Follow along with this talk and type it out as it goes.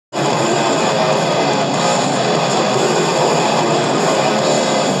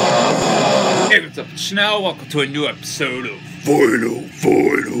Schnell? Welcome to a new episode of Final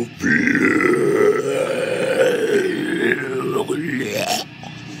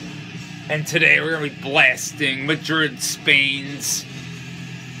And today we're going to be blasting Madrid, Spain's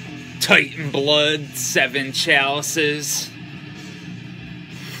Titan Blood 7 Chalices.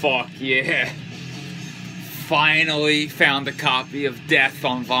 Fuck yeah. Finally found a copy of Death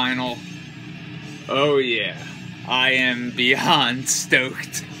on vinyl. Oh yeah. I am beyond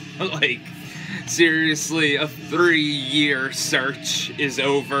stoked. Like, seriously, a 3-year search is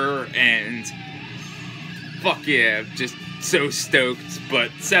over, and fuck yeah, just so stoked.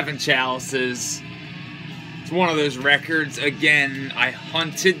 But 7 Chalices, it's one of those records. Again, I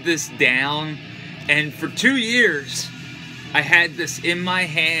hunted this down, and for 2 years, I had this in my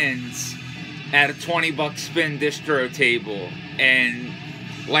hands at a $20 spin distro table, and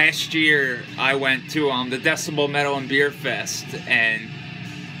last year I went to the Decibel Metal and Beer Fest, and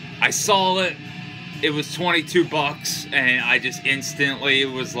I saw it. It was $22, and I just instantly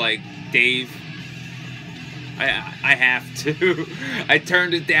was like, Dave, I have to. I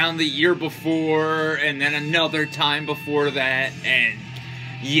turned it down the year before, and then another time before that, and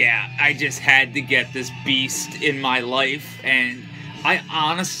yeah, I just had to get this beast in my life, and I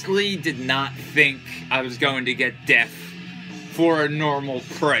honestly did not think I was going to get Death for a normal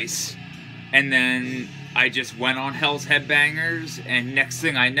price. And then I just went on Hell's Headbangers, and next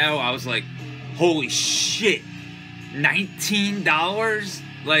thing I know, I was like, holy shit, $19?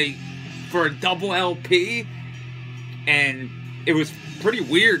 Like, for a double LP? And it was pretty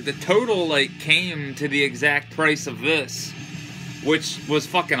weird. The total, like, came to the exact price of this, which was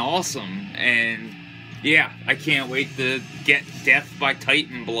fucking awesome. And yeah, I can't wait to get Death by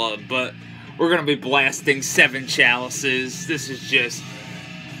Titan Blood, but we're gonna be blasting 7 Chalices. This is just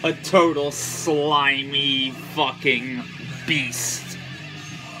a total slimy fucking beast.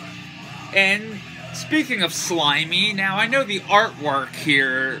 And speaking of slimy, now I know the artwork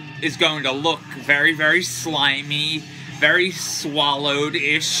here is going to look very, very slimy, very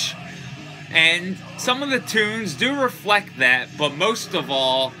swallowed-ish, and some of the tunes do reflect that, but most of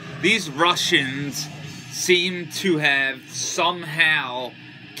all, these Russians seem to have somehow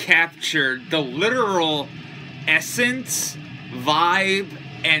captured the literal essence, vibe,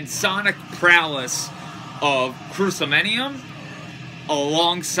 and sonic prowess of Cruciamentum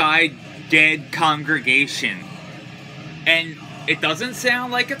alongside Dead Congregation. And it doesn't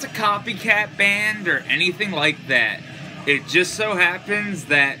sound like it's a copycat band or anything like that. It just so happens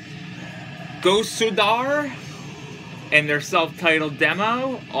that Gosudar and their self-titled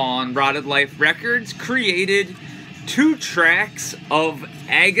demo on Rotted Life Records created 2 tracks of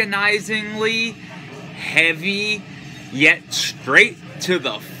agonizingly heavy, yet straight to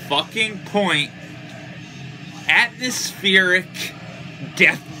the fucking point, atmospheric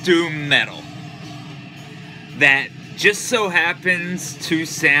death doom metal that just so happens to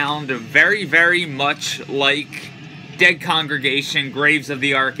sound very, very much like Dead Congregation, Graves of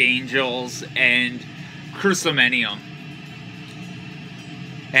the Archangels, and Cruciamentum.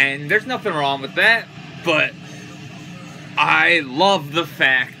 And there's nothing wrong with that, but I love the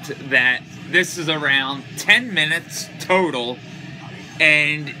fact that this is around 10 minutes total,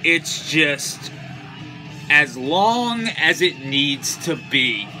 and it's just as long as it needs to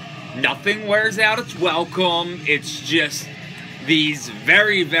be. Nothing wears out its welcome. It's just these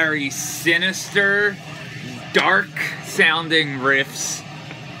very, very sinister, dark-sounding riffs.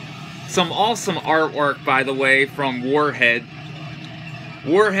 Some awesome artwork, by the way, from Warhead.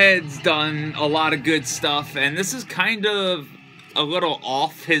 Warhead's done a lot of good stuff, and this is kind of a little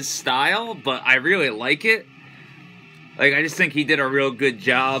off his style, but I really like it. Like, I just think he did a real good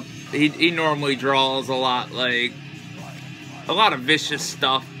job. He normally draws a lot of vicious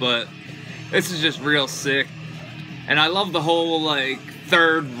stuff, but this is just real sick. And I love the whole, like,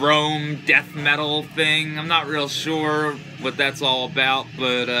 Third Rome death metal thing. I'm not real sure what that's all about,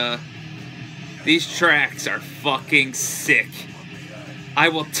 but these tracks are fucking sick. I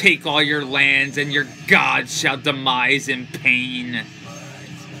will take all your lands, and your gods shall demise in pain.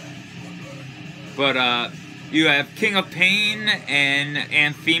 But, you have King of Pain and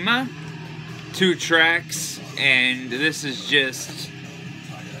Anthema, 2 tracks, and this is just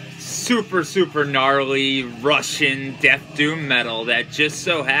super, super gnarly Russian death doom metal that just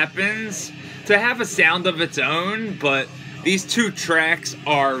so happens to have a sound of its own, but these 2 tracks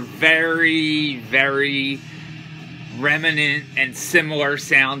are very, very remnant and similar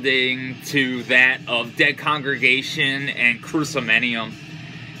sounding to that of Dead Congregation and Cruciamentum.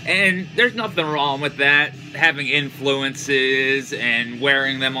 And there's nothing wrong with that, having influences and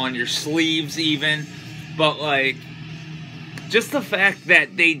wearing them on your sleeves even, but like, just the fact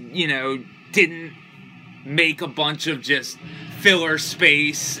that they, you know, didn't make a bunch of just filler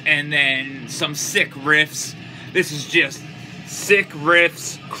space and then some sick riffs. This is just sick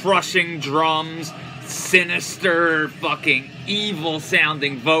riffs, crushing drums, sinister, fucking evil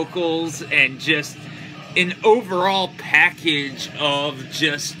sounding vocals, and just an overall package of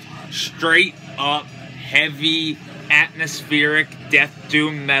just straight up heavy, atmospheric death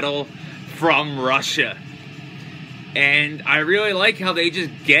doom metal from Russia. And I really like how they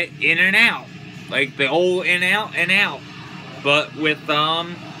just get in and out, like the old in out and out, but with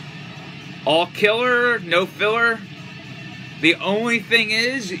all killer, no filler. The only thing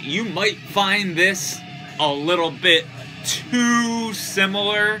is, you might find this a little bit too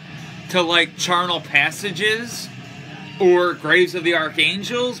similar to like Charnel Passages or Graves of the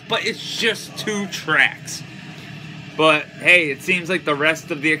Archangels, but it's just 2 tracks. But hey, it seems like the rest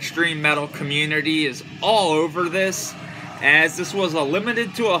of the extreme metal community is all over this, as this was a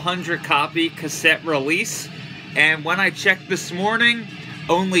limited to 100 copy cassette release, and when I checked this morning,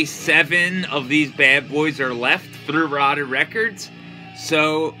 only 7 of these bad boys are left through Rotted Records.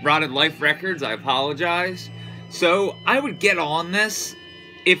 So, Rotted Life Records, I apologize. So, I would get on this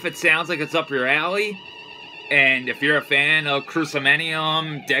if it sounds like it's up your alley. And if you're a fan of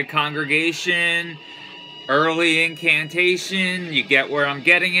Cruciamentum, Dead Congregation, Early Incantation, you get where I'm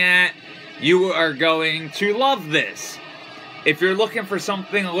getting at, you are going to love this. If you're looking for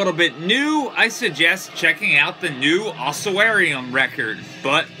something a little bit new, I suggest checking out the new Ossuarium record.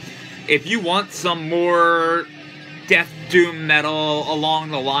 But if you want some more death doom metal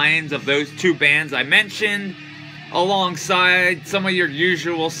along the lines of those 2 bands I mentioned, alongside some of your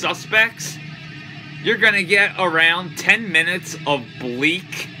usual suspects, you're going to get around 10 minutes of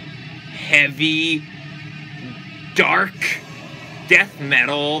bleak, heavy, dark death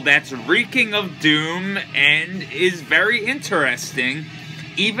metal that's reeking of doom and is very interesting,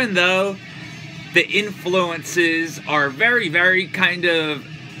 even though the influences are very, very kind of,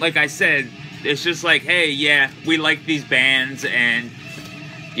 like I said, it's just like, hey, yeah, we like these bands, and,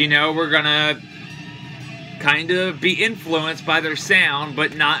 you know, we're gonna kind of be influenced by their sound,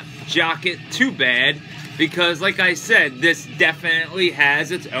 but not jock it too bad, because, like I said, this definitely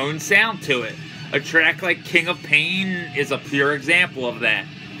has its own sound to it. A track like King of Pain is a pure example of that.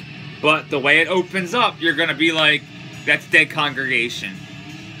 But the way it opens up, you're gonna be like, that's Dead Congregation.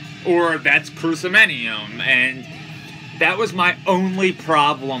 Or that's Cruciamentum. And that was my only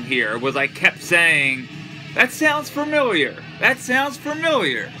problem here, was I kept saying, that sounds familiar. That sounds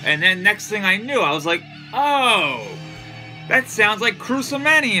familiar. And then next thing I knew, I was like, oh, that sounds like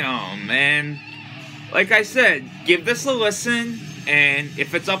Cruciamentum. And like I said, give this a listen, and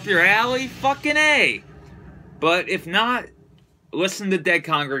if it's up your alley, fucking A. But if not, listen to Dead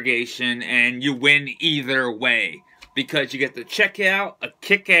Congregation, and you win either way, because you get to check out a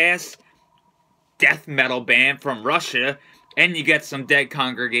kick-ass death metal band from Russia, and you get some Dead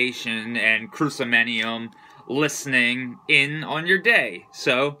Congregation and Cruciamentum listening in on your day.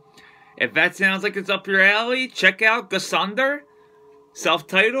 So, if that sounds like it's up your alley, check out Gosudar-S,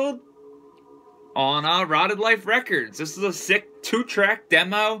 self-titled, on Rotted Life Records. This is a sick 2-track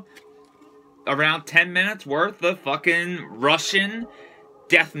demo, around 10 minutes worth of fucking Russian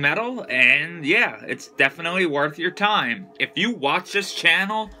death metal, and yeah, it's definitely worth your time. If you watch this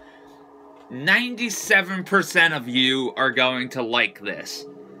channel, 97% of you are going to like this.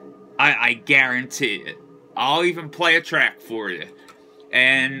 I guarantee it. I'll even play a track for you.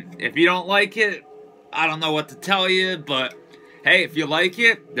 And if you don't like it, I don't know what to tell you, but hey, if you like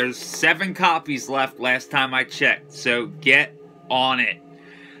it, there's 7 copies left last time I checked, so get on it.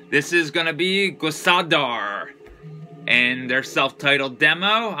 This is going to be Gosudar-S and their self-titled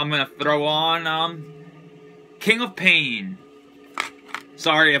demo. I'm going to throw on King of Pain.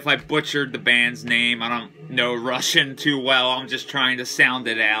 Sorry if I butchered the band's name. I don't know Russian too well. I'm just trying to sound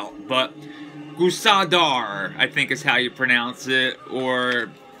it out. But Gosudar-S, I think is how you pronounce it,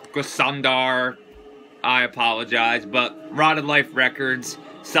 or Gosudar-S. I apologize, but Rotted Life Records,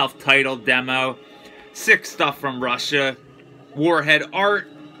 self-titled demo, sick stuff from Russia, Warhead art,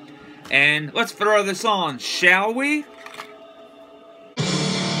 and let's throw this on, shall we?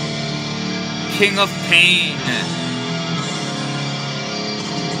 King of Pain.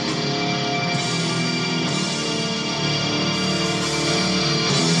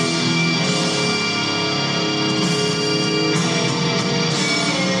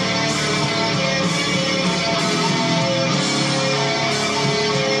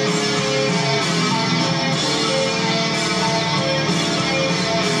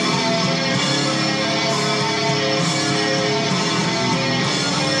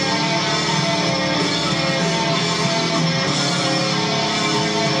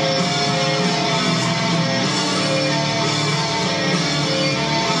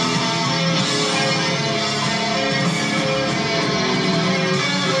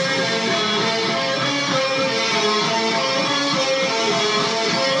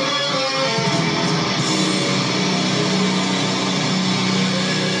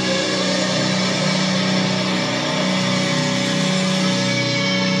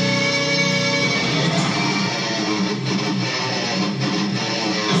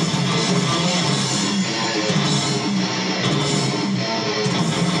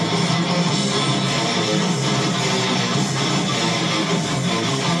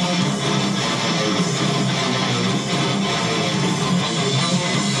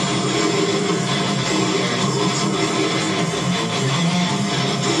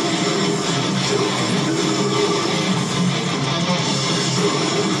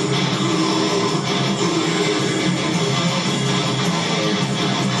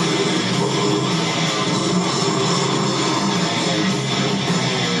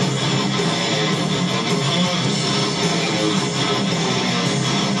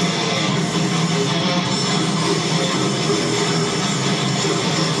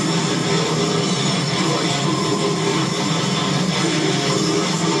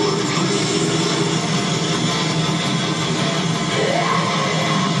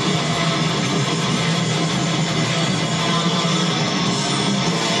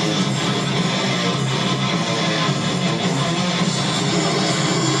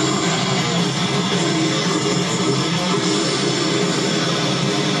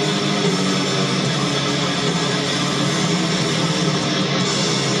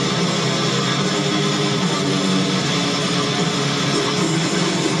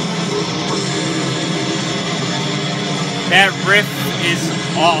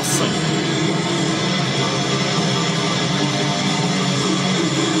 awesome.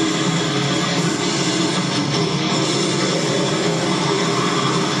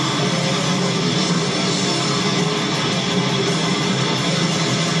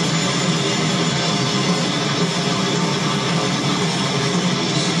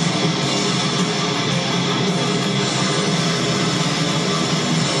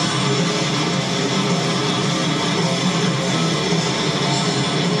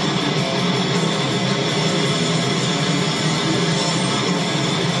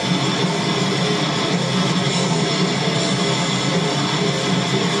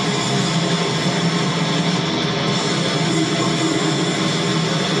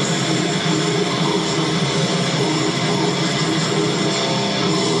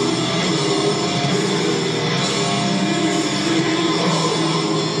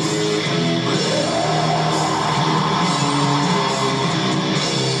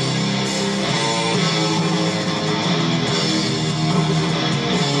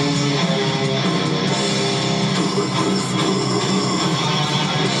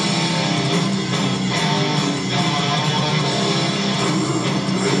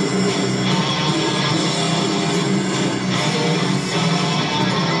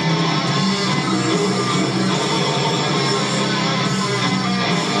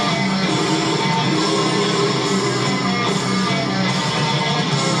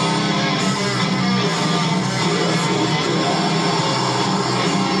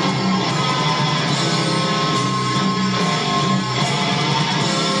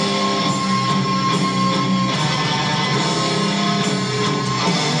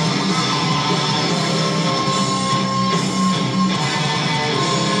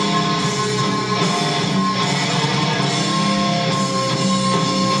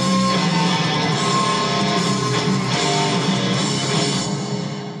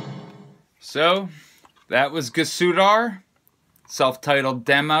 So, that was Gosudar, self-titled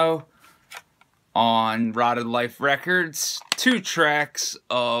demo on Rotted Life Records. 2 tracks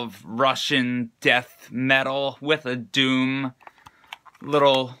of Russian death metal with a doom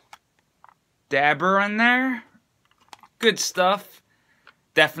little dabber in there. Good stuff.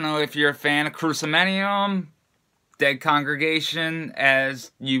 Definitely if you're a fan of Cruciamentum, Dead Congregation,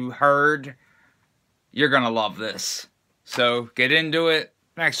 as you heard, you're gonna love this. So, get into it.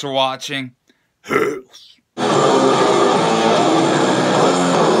 Thanks for watching.